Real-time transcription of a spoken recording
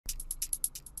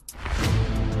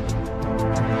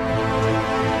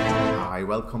Hi,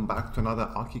 welcome back to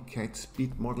another ARCHICAD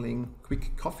speed modeling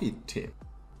quick coffee tip.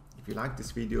 If you like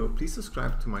this video, please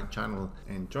subscribe to my channel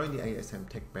and join the ASM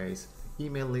TechBase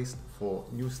email list for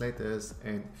newsletters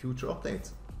and future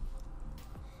updates.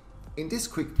 In this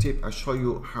quick tip, I show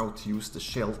you how to use the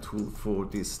shell tool for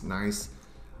this nice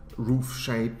roof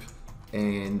shape,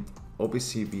 and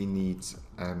obviously we need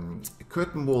a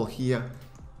curtain wall here,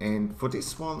 and for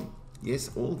this one, yes,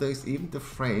 all those, even the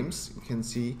frames, you can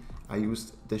see I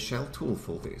used the shell tool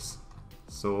for this.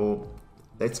 So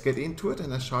let's get into it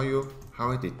and I'll show you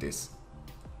how I did this.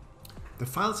 The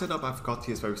file setup I've got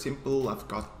here is very simple. I've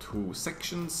got two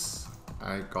sections.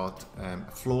 I got a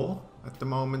floor at the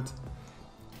moment,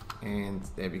 and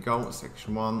there we go,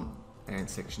 section 1 and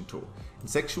section 2. In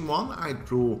section 1 I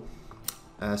drew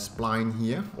a spline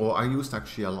here, or I used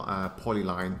actually a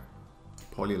polyline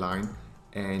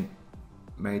and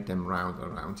made them round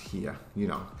around here, you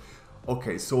know.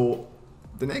 Okay, so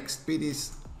the next bit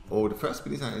is, or the first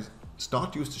bit is, I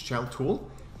start to use the shell tool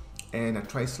and I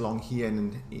trace along here,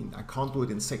 and I can't do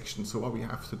it in sections, so what we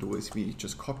have to do is we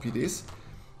just copy this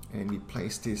and we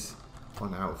place this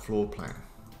on our floor plan.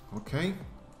 Okay,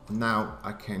 now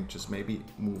I can just maybe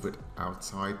move it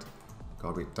outside,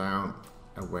 go it down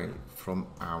away from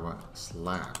our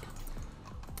slab.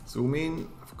 Zoom in,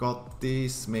 I've got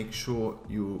this, make sure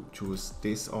you choose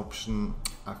this option.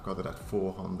 I've got it at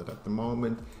 400 at the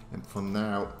moment, and for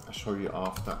now, I'll show you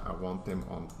after, I want them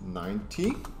on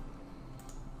 90.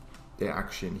 They're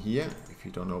actually in here, if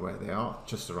you don't know where they are,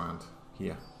 just around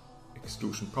here.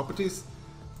 Extrusion properties,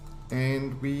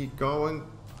 and we go and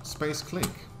space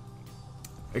click.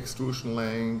 Extrusion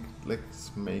length, let's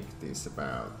make this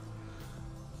about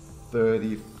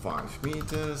 35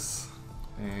 meters,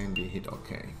 and we hit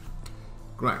OK.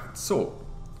 Great, so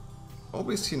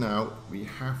obviously now we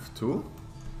have to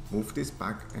move this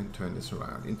back and turn this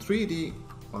around. In 3D,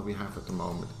 what we have at the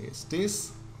moment is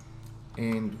this,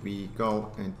 and we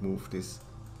go and move this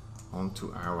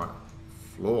onto our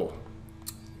floor.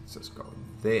 Let's just go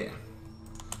there.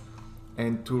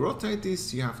 And to rotate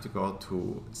this, you have to go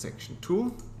to section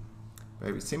 2.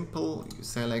 Very simple, you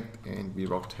select and we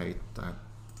rotate that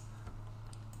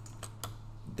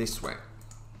this way.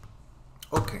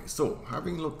 Okay, so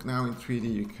having a look now in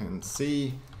 3D, you can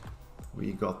see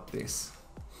we got this.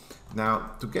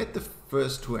 Now, to get the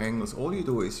first two angles, all you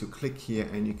do is you click here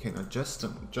and you can adjust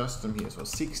them here. So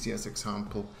 60 as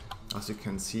example, as you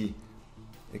can see,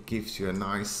 it gives you a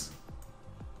nice,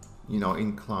 you know,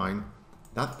 incline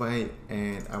that way,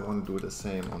 and I want to do the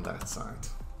same on that side.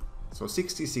 So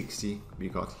 60, 60 we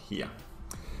got here.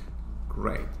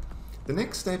 Great. The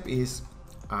next step is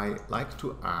I like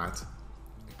to add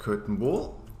a curtain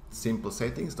wall. Simple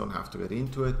settings, don't have to get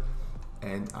into it,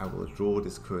 and I will draw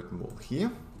this curtain wall here,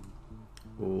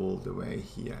 all the way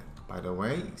here. By the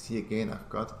way, see again, I've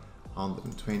got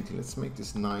 120. Let's make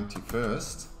this 90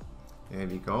 first. There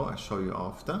we go, I'll show you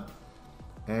after.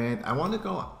 And I want to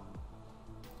go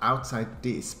outside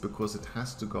this because it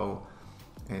has to go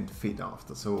and fit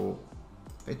after. So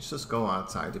let's just go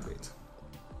outside a bit.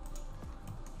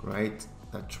 Great,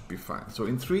 that should be fine. So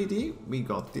in 3D, we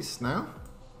got this now.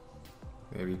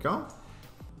 There we go.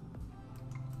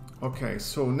 Okay,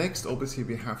 so next, obviously,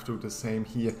 we have to do the same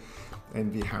here,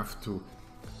 and we have to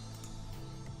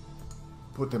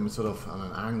put them sort of on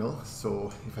an angle.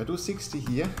 So if I do 60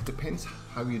 here, depends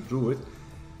how you drew it.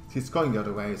 It's going the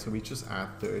other way, so we just add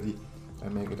 30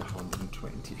 and make it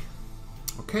 120.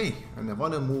 Okay, and I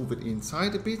want to move it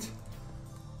inside a bit.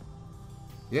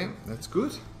 Yeah, that's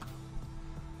good.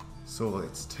 So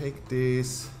let's take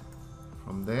this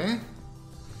from there.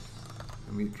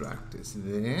 And we drag this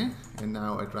there, and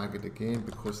now I drag it again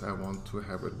because I want to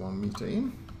have it 1 meter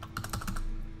in.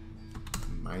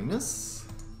 Minus.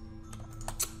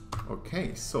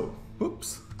 Okay, so,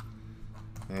 oops.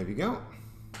 There we go.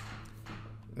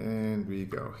 And we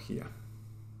go here.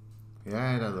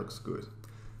 Yeah, that looks good.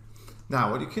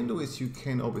 Now, what you can do is you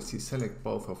can obviously select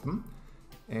both of them,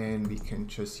 and we can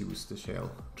just use the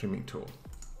shell trimming tool.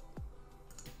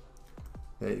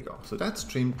 There you go. So that's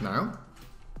trimmed now.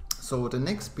 So the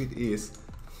next bit is,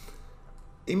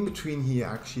 in between here,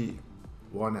 I actually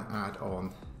want to add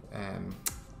on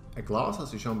a glass,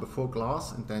 as we shown before,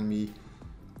 glass, and then we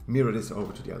mirror this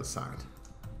over to the other side.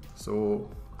 So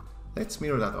let's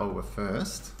mirror that over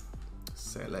first.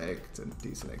 Select and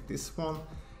deselect this one,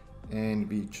 and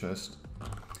we just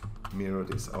mirror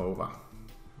this over.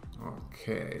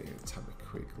 Okay, let's have a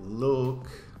quick look.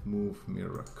 Move,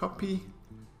 mirror, copy.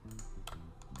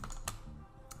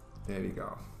 There we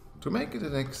go. To make it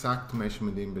an exact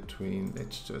measurement in between,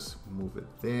 let's just move it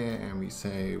there, and we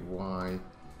say y6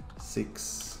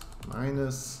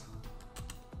 minus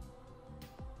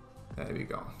There we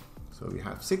go. So we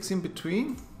have 6 in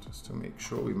between, just to make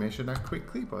sure we measure that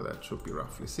quickly, but that should be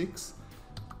roughly 6.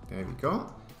 There we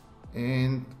go.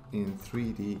 And in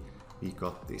 3D, we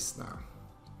got this now.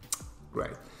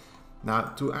 Great. Now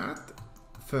to add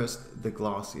first the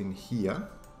glass in here,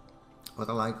 what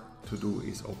I like to do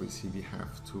is obviously we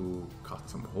have to cut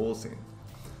some holes in.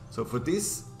 So for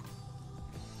this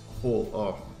hole,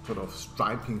 or sort of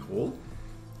striping hole,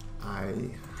 I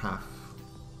have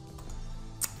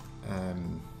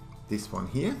this one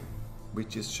here,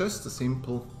 which is just a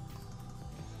simple,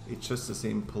 it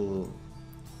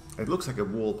looks like a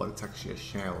wall, but it's actually a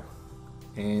shell.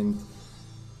 And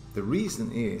the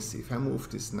reason is, if I move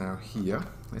this now here,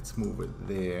 let's move it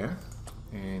there,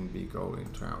 and we go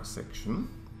into our section,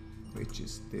 which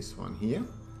is this one here,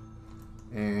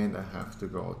 and I have to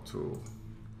go to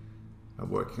a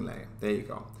working layer. There you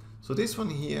go. So this one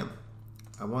here,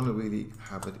 I want to really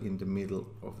have it in the middle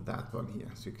of that one here.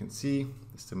 So you can see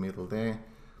it's the middle there.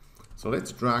 So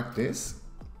let's drag this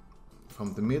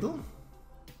from the middle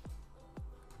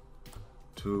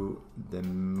to the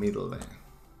middle there.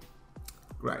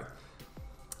 Great.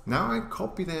 Now I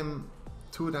copy them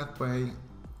to that way,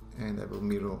 and I will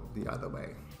mirror the other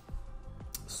way.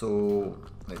 So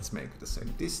let's make the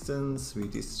same distance. We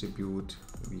distribute,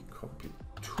 we copy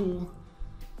 2.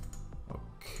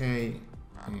 Okay,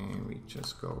 and we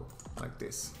just go like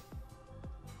this.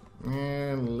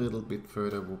 And a little bit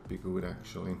further would be good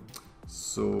actually.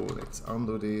 So let's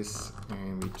undo this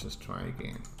and we just try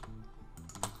again.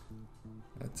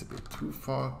 That's a bit too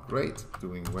far. Great,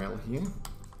 doing well here.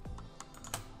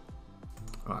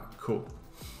 Alright, cool.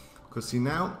 Because see,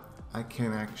 now I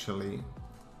can actually,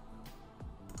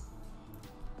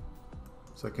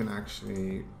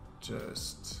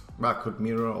 just, well, I could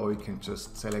mirror, or you can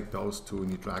just select those two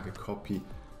and you drag a copy,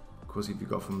 because if you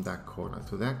go from that corner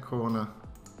to that corner,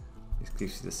 it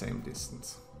gives you the same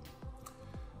distance.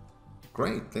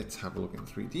 Great, let's have a look in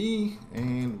 3D,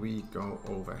 and we go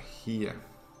over here.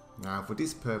 Now for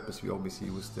this purpose we obviously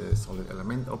use the solid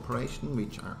element operation,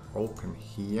 which I open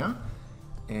here,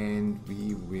 and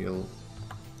we will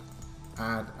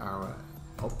add our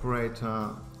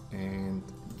operator, and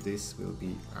this will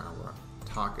be our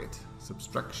target.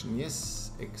 Subtraction,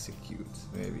 yes, execute,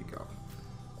 there we go.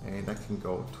 And I can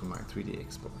go to my 3D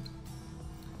export.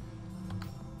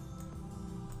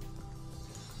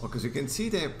 Okay, so you can see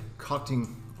they're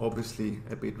cutting obviously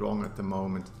a bit wrong at the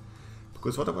moment,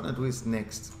 because what I want to do is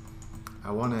next,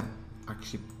 I want to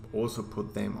actually also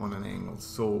put them on an angle.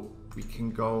 So we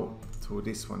can go to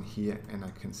this one here and I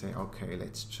can say, okay,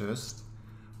 let's just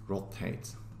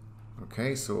rotate.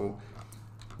 Okay, so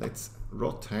let's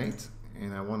rotate,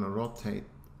 and I want to rotate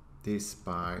this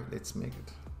by, let's make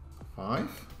it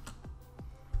 5,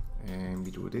 and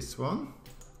we do this one,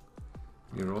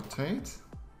 we rotate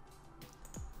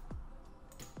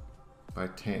by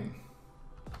 10.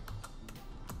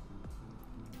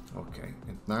 Okay,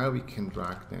 and now we can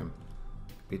drag them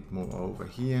a bit more over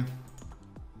here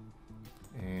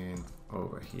and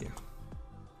over here.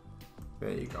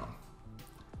 There you go.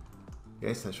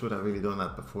 Yes, I should have really done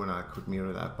that before, and I could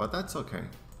mirror that, but that's okay.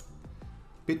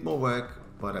 Bit more work,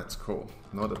 but that's cool,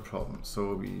 not a problem.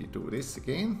 So we do this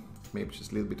again, maybe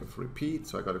just a little bit of repeat.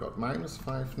 So I gotta go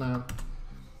 -5 now,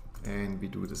 and we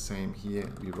do the same here.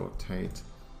 We rotate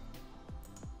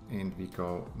and we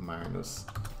go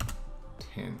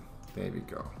 -10. There we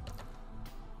go.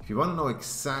 If you want to know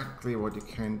exactly what you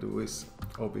can do is,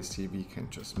 obviously we can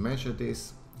just measure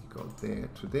this. You go there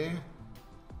to there,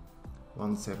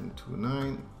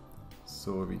 1729.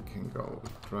 So we can go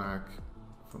drag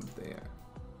from there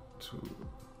to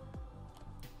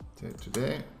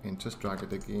there and just drag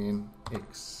it again,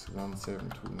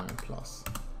 x1729 plus.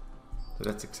 So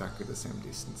that's exactly the same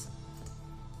distance.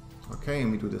 Okay,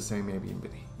 and we do the same maybe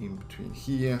in between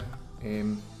here.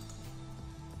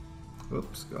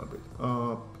 Oops, go a bit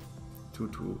up,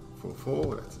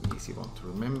 2244, that's an easy one to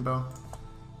remember.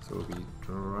 So we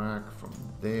drag from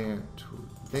there to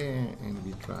there, and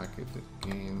we drag it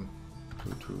again,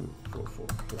 2244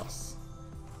 plus.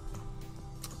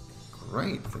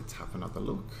 Great, let's have another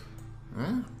look.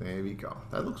 There we go,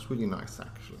 that looks really nice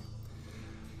actually.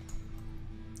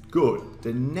 Good,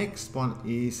 the next one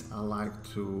is I like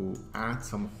to add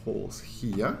some holes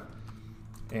here,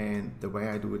 and the way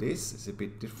I do this is a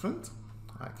bit different.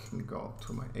 I can go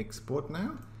to my export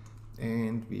now,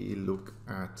 and we look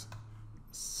at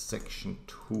section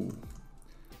 2.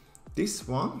 This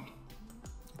one,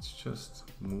 let's just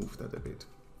move that a bit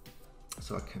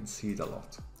so I can see it a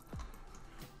lot.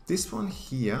 This one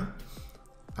here,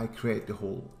 I create the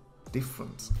whole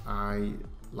different. I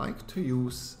like to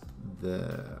use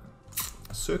the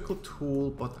circle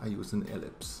tool, but I use an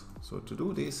ellipse. So to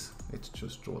do this, let's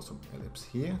just draw some ellipse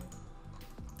here.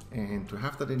 And to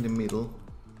have that in the middle,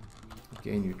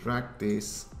 again, you drag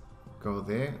this, go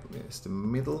there, there's the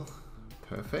middle,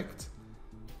 perfect.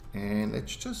 And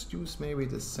let's just use maybe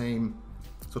the same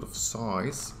sort of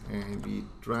size, and we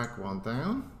drag one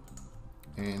down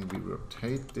and we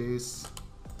rotate this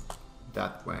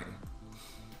that way.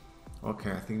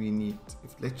 Okay, I think we need,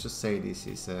 let's just say this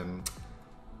is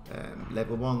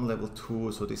level 1, level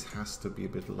 2, so this has to be a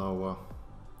bit lower.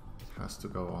 It has to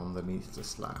go underneath the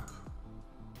slab.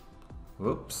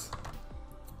 Whoops,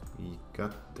 we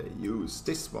got to use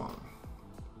this one.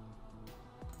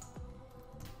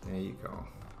 There you go.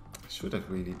 I should have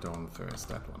really done first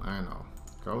that one, I know.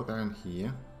 Go down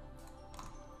here.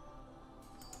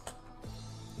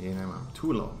 And I'm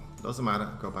too low, doesn't matter,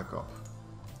 go back up.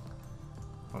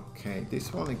 Okay,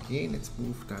 this one again, let's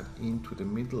move that into the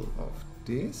middle of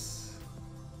this.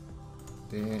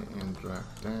 There, and drag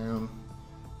down.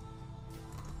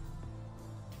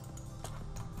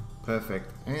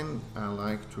 Perfect, and I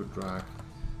like to drag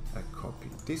a copy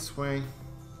this way,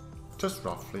 just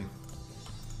roughly.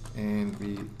 And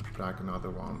we drag another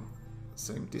one,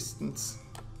 same distance.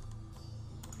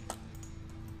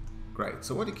 Great,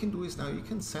 so what you can do is now you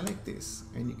can select this,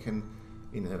 and you can,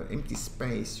 in an empty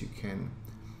space, you can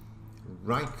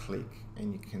right click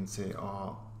and you can say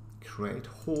create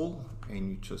hole, and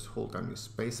you just hold down your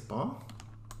space bar.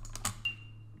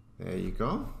 There you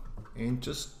go, and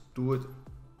just do it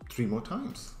 3 more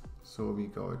times. So we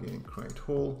go again, create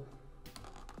hole,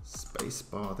 space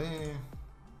bar there,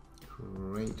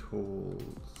 create hole,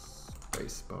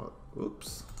 space bar,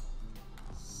 oops,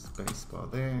 space bar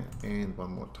there, and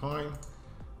one more time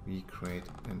we create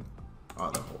an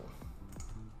other hole.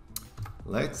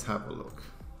 Let's have a look.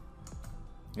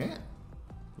 Yeah,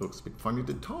 looks a bit funny at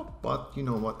the top, but you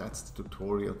know what, that's the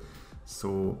tutorial.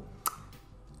 So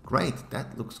great,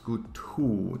 that looks good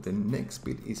too. The next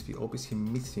bit is we obviously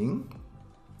missing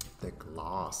the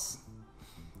glass.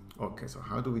 Okay, so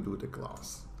how do we do the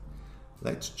glass?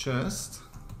 Let's just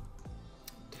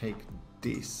take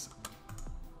this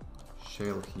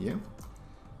shell here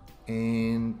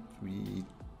and we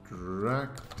drag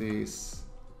this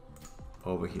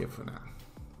over here for now.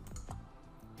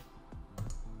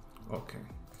 Okay,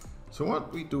 so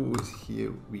what we do is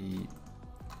here we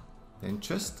then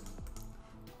just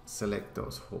select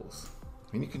those holes,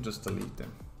 and you can just delete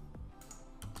them.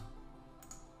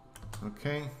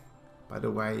 Okay, by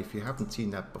the way, if you haven't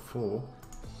seen that before,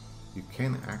 you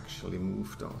can actually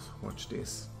move those. Watch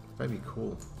this, very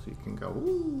cool. So you can go,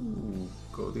 ooh,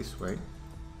 go this way.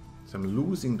 So I'm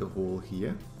losing the hole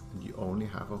here, and you only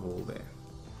have a hole there.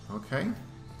 Okay,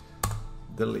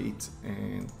 delete,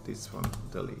 and this one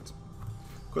delete.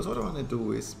 Because what I want to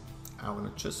do is I want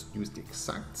to just use the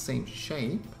exact same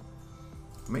shape,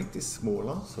 make this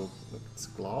smaller, so it's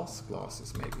glass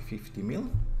is maybe 50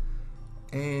 mil,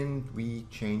 and we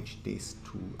change this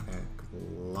to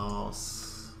a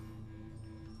glass.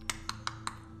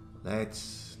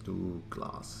 Let's do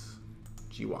glass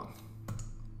G1.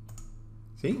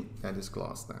 See, that is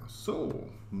glass now. So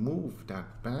move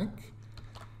that back,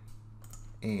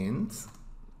 and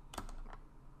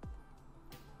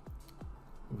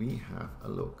we have a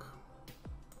look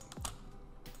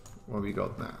what we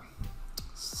got now.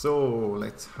 So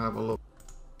let's have a look.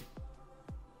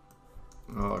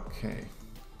 Okay,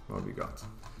 what we got.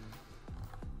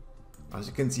 As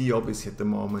you can see, obviously at the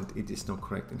moment it is not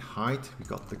correct in height. We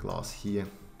got the glass here.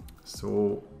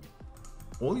 So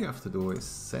all you have to do is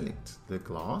select the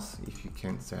glass if you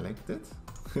can select it.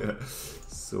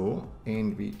 So,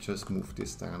 and we just move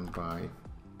this down by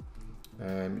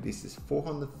this is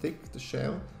 400 thick, the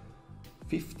shell,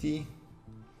 50,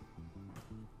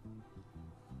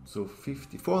 so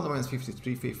 50, 400 minus 50 is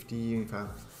 350,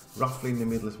 roughly in the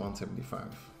middle is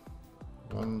 175.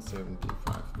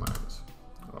 175 minus,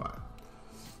 alright.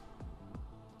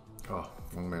 Oh,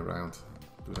 wrong way around,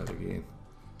 do that again.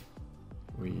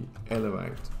 We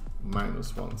elevate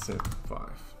minus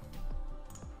 175.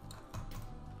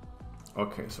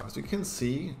 Okay, so as you can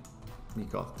see, we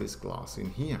got this glass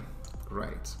in here.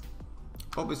 Great.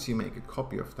 Obviously make a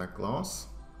copy of that glass.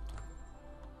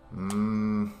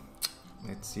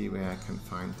 Let's see where I can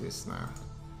find this now.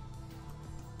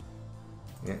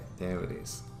 Yeah, there it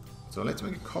is. So let's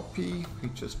make a copy. We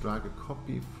just drag a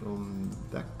copy from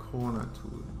that corner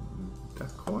to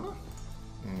that corner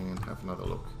and have another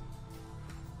look.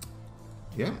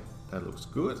 Yeah, that looks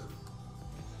good.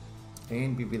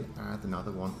 And we will add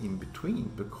another one in between,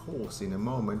 because in a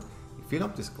moment we fill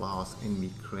up this glass and we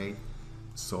create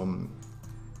some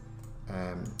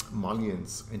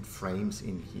mullions and frames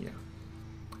in here.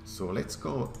 So let's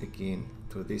go again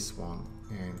to this one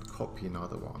and copy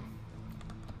another one.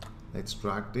 Let's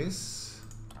drag this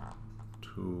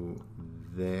to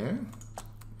there,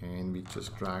 and we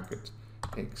just drag it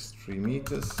x 3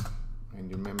 meters,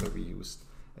 and remember we used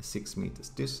a 6 meters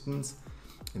distance,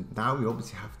 and now we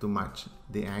obviously have to match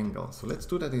the angle. So let's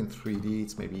do that in 3D,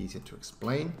 it's maybe easier to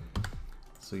explain.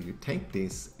 So you take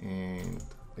this and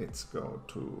let's go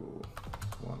to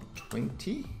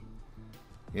 120.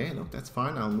 Yeah, look, that's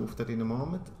fine, I'll move that in a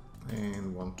moment.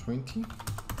 And 120.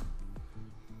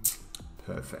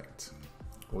 Perfect.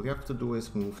 All you have to do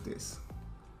is move this,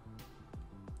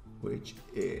 which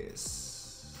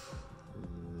is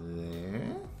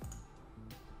there,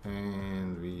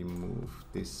 and we move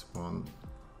this one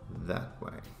that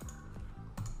way.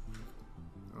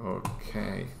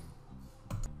 Okay.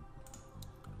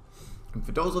 And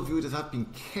for those of you that have been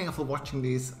careful watching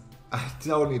this, I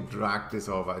only dragged this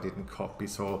over, I didn't copy,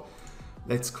 so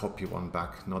let's copy one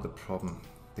back, not a problem.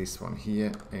 This one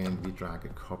here, and we drag a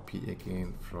copy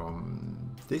again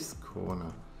from this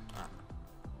corner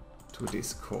to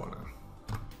this corner.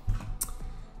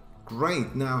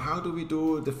 Great, now how do we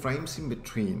do the frames in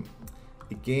between?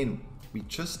 Again, we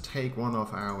just take one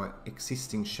of our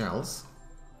existing shells.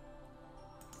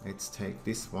 Let's take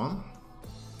this one,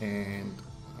 and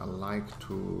I like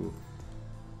to,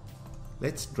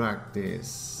 let's drag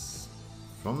this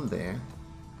from there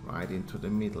right into the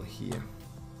middle here.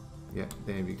 Yeah,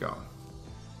 there we go.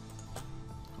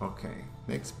 Okay,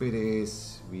 next bit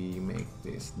is we make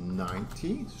this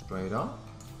 90 straight up.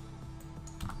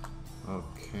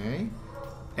 Okay,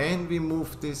 and we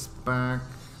move this back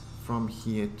from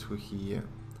here to here,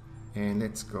 and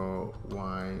let's go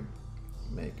Y,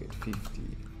 make it 50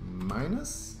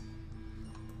 minus,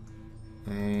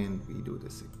 and we do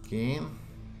this again,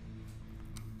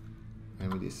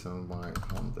 and we do some Y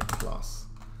 100 plus.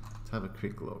 Let's have a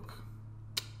quick look.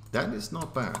 That is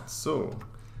not bad. So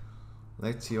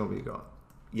let's see what we got.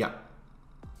 Yeah,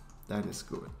 that is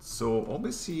good. So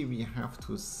obviously we have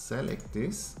to select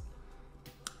this,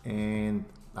 and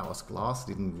that was glass.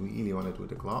 Didn't really want to do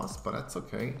the glass, but that's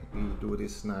okay. We do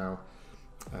this now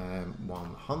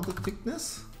 100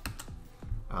 thickness.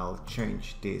 I'll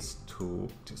change this to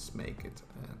just make it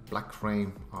a black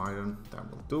frame iron, that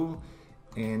will do,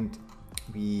 and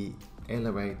we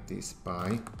elevate this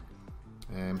by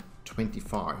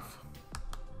 25.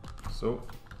 So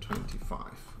 25.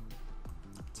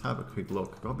 Let's have a quick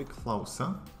look. Go a bit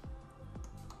closer.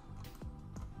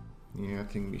 Yeah, I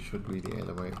think we should really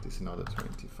elevate this another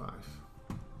 25.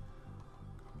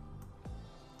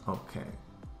 Okay.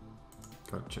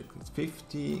 Gotta check this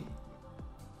 50.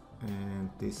 And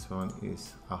this one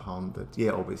is 100.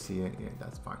 Yeah, obviously, yeah,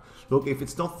 that's fine. Look, if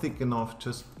it's not thick enough,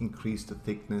 just increase the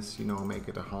thickness, you know, make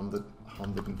it 100,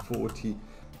 140,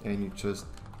 and you just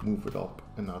move it up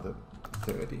another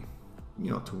 30,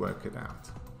 you know, to work it out.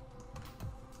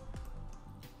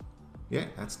 Yeah,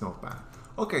 that's not bad.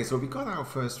 Okay, so we got our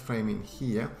first frame in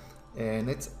here, and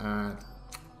let's add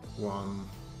one.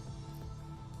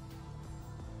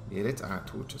 Yeah, let's add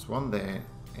two, just one there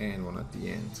and one at the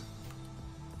end.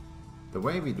 The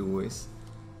way we do is,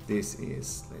 this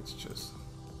is, let's just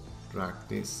drag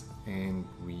this and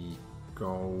we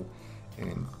go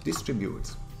and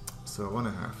distribute. So I want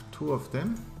to have two of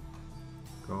them,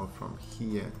 go from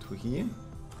here to here.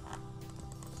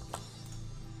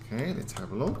 Okay, let's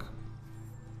have a look.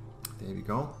 There we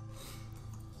go.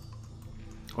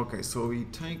 Okay, so we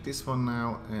take this one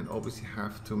now and obviously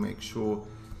have to make sure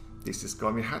this is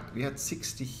gone. We had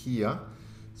 60 here,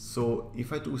 so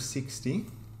if I do 60,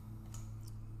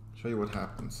 show you what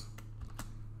happens.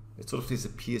 It sort of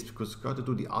disappears because we've got to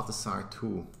do the other side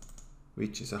too,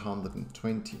 which is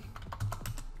 120.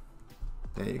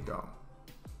 There you go.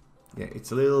 Yeah,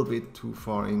 it's a little bit too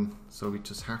far in, so we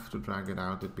just have to drag it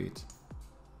out a bit.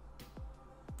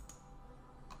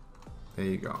 There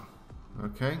you go.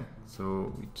 Okay,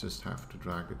 so we just have to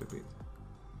drag it a bit.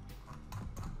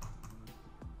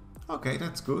 Okay,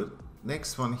 that's good.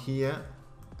 Next one here,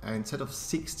 instead of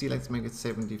 60, let's make it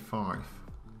 75.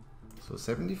 So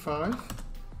 75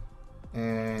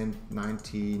 and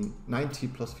 90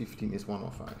 plus 15 is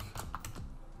 105.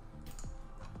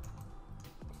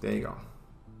 There you go.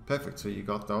 Perfect, so you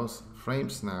got those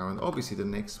frames now, and obviously the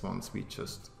next ones we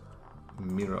just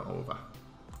mirror over.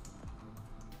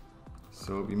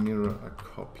 So we mirror a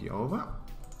copy over.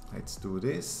 Let's do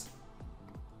this.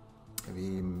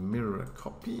 We mirror a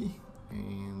copy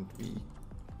and we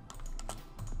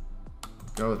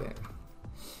go there.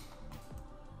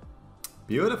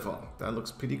 Beautiful, that looks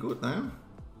pretty good now.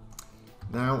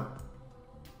 Now,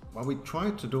 what we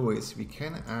try to do is we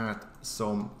can add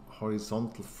some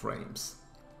horizontal frames.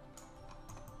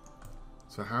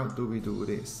 So how do we do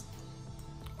this?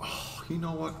 Oh, you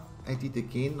know what? I did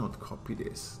again not copy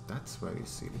this. That's very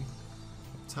silly.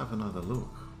 Let's have another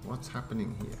look. What's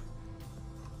happening here?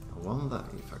 I wonder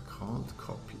if I can't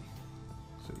copy.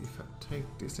 So if I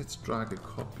take this, let's drag a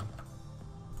copy.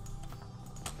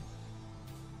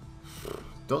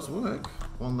 It does work.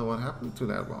 Wonder what happened to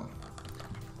that one.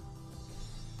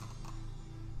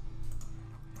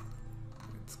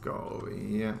 Let's go over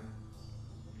here.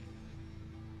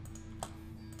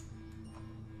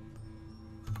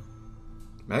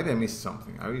 Maybe I missed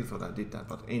something. I really thought I did that,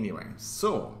 but anyway.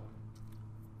 So,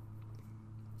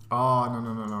 oh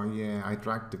no, yeah, I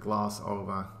dragged the glass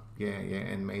over, yeah,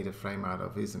 and made a frame out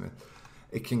of, isn't it?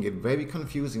 It can get very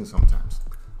confusing sometimes.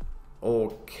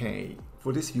 Okay,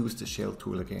 for this, use the shell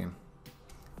tool again,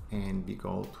 and we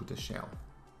go to the shell.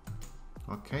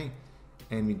 Okay,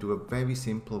 and we do a very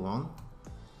simple one.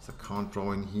 So I can't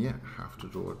draw in here, I have to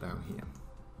draw it down here.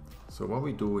 So what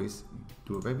we do is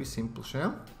do a very simple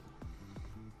shell.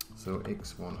 So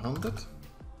x100,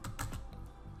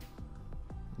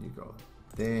 you go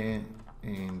there,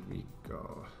 and we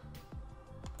go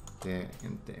there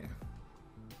and there.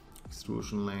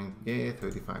 Extrusion length, yeah,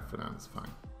 35 for that is fine.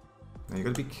 Now you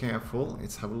gotta be careful.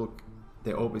 Let's have a look.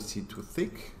 They're obviously too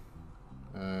thick.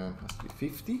 Has to be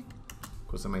 50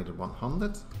 because I made it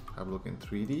 100. Have a look in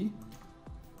 3D.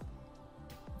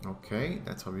 Okay,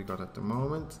 that's what we got at the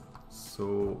moment.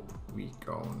 So we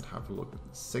go and have a look at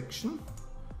the section.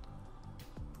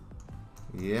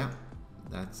 Yeah,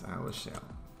 that's our shell.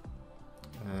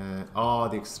 Oh,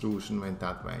 the extrusion went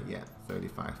that way. Yeah,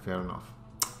 35, fair enough.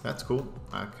 That's cool.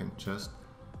 I can just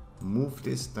move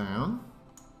this down.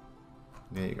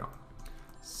 There you go.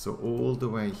 So all the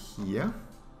way here.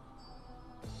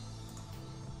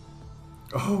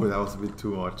 Oh, that was a bit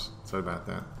too much. Sorry about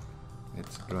that.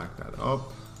 Let's drag that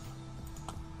up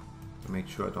to make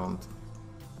sure I don't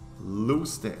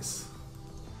lose this.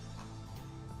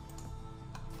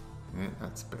 Yeah,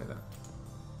 that's better.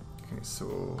 Okay,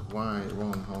 so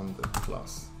Y100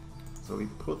 plus. So we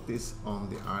put this on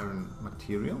the iron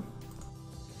material.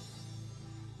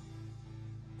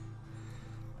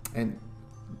 And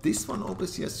this one,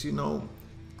 obviously, as you know,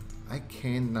 I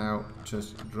can now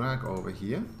just drag over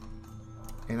here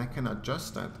and I can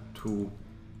adjust that to,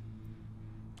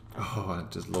 oh,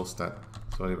 I just lost that.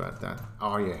 Sorry about that.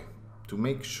 Oh yeah, to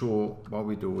make sure what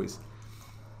we do is,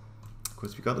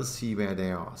 because we got to see where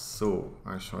they are. So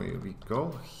I'll show you. We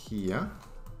go here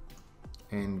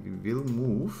and we will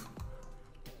move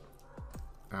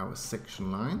our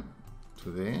section line to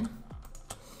there.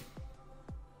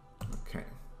 Okay,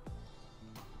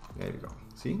 there we go.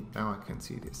 See, now I can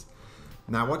see this.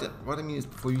 Now what I mean is,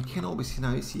 before, you can always see,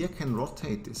 now you see I can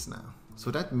rotate this now.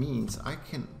 So that means I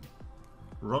can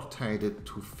rotate it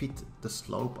to fit the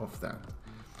slope of that.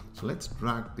 So let's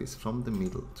drag this from the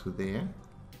middle to there.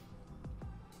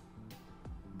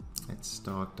 Let's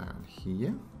start down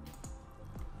here,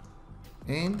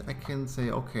 and I can say,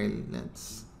 okay,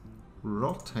 let's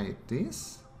rotate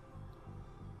this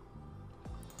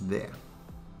there.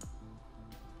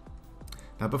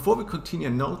 Now before we continue,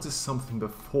 notice something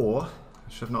before. I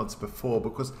should have noticed before,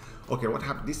 because okay, what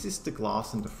happened, this is the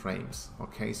glass and the frames.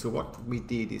 Okay, so what we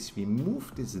did is we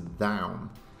moved this down,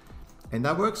 and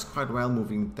that works quite well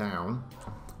moving down,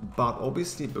 but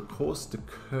obviously because the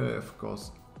curve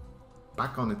goes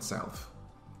back on itself,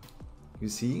 you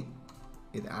see,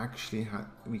 we actually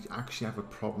have a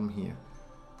problem here.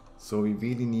 So we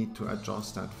really need to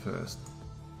adjust that first.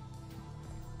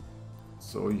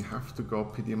 So you have to go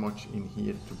pretty much in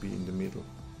here to be in the middle.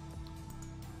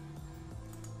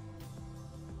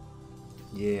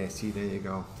 Yeah, see, there you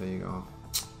go, there you go.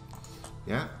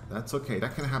 Yeah, that's okay,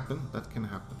 that can happen, that can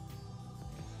happen.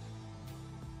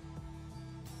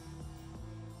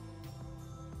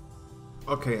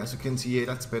 Okay, as you can see, yeah,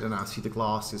 that's better now. See, the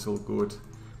glass is all good,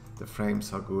 the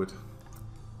frames are good.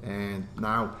 And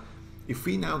now, if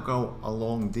we now go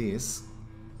along this,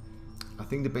 I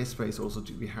think the best way is also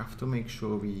we have to make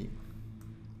sure we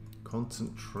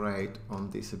concentrate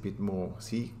on this a bit more.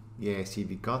 See, yeah, see,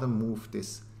 we gotta move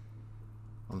this.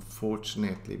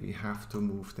 Unfortunately, we have to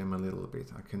move them a little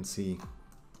bit. I can see.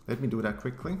 Let me do that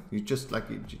quickly. You just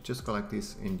go like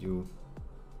this and you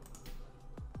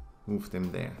move them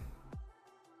there.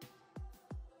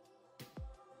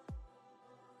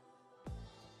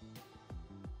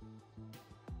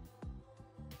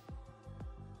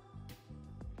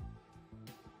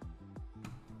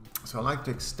 So I like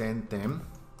to extend them.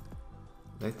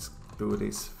 Let's do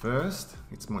this first.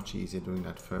 It's much easier doing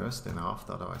that first than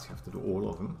after, otherwise you have to do all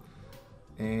of them.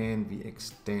 And we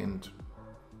extend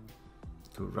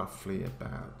to roughly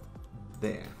about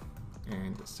there.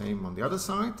 and the same on the other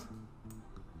side,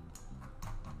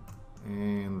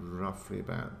 and roughly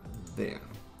about there.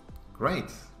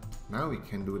 Great. Now we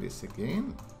can do this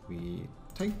again. We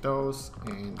take those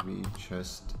and we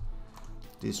just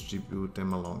distribute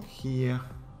them along here.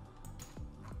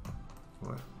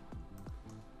 Well,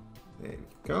 there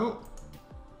we go.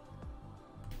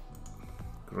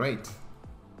 Great.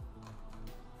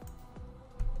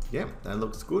 Yeah, that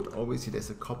looks good. Obviously there's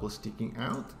a couple sticking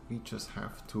out. We just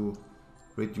have to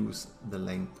reduce the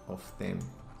length of them.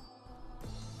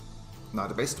 Now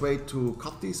the best way to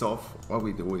cut these off, what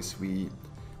we do is we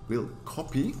will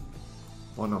copy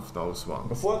one of those ones.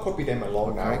 Before I copy them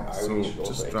along now, I so will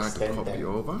just drag the copy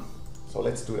over. So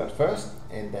let's do that first,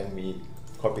 and then we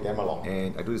copy them along.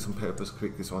 And I do this on purpose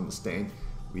quickly so understand.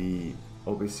 We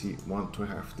obviously want to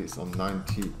have this on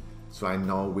 90, so I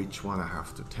know which one I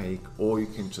have to take, or you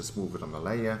can just move it on a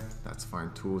layer, that's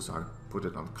fine too. So I put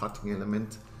it on cutting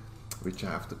element, which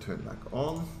I have to turn back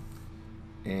on,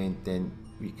 and then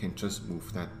we can just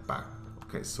move that back.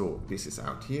 Okay, so this is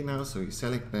out here now, so you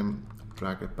select them,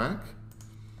 drag it back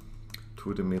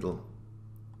to the middle.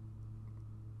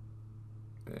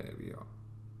 There we are.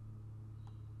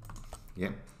 Yeah,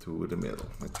 to the middle.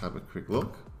 Let's have a quick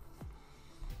look.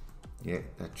 Yeah,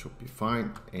 that should be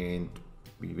fine. And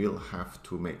we will have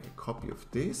to make a copy of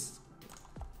this,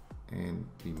 and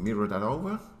we mirror that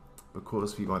over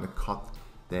because we want to cut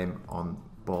them on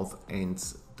both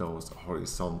ends, those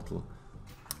horizontal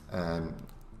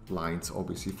lines,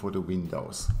 obviously for the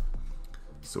windows.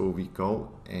 So we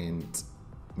go and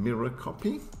mirror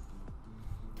copy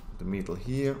the middle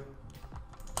here.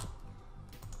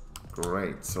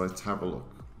 Great, so let's have a look.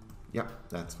 Yeah,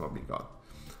 that's what we got.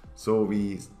 So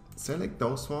we select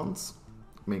those ones,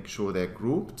 make sure they're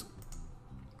grouped,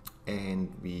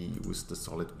 and we use the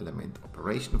solid element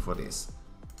operation for this.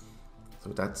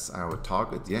 So that's our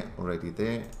target, yeah, already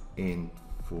there. And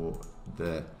for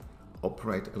the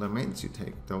operate elements, you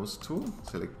take those two,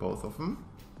 select both of them,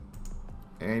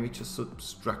 and we just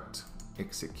subtract,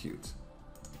 execute.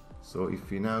 So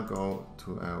if we now go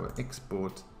to our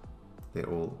export, they're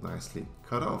all nicely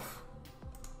cut off.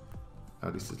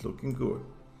 Now this is looking good.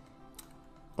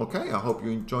 Okay, I hope you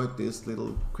enjoyed this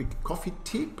little quick coffee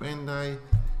tip, and I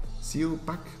see you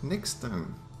back next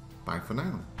time. Bye for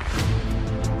now.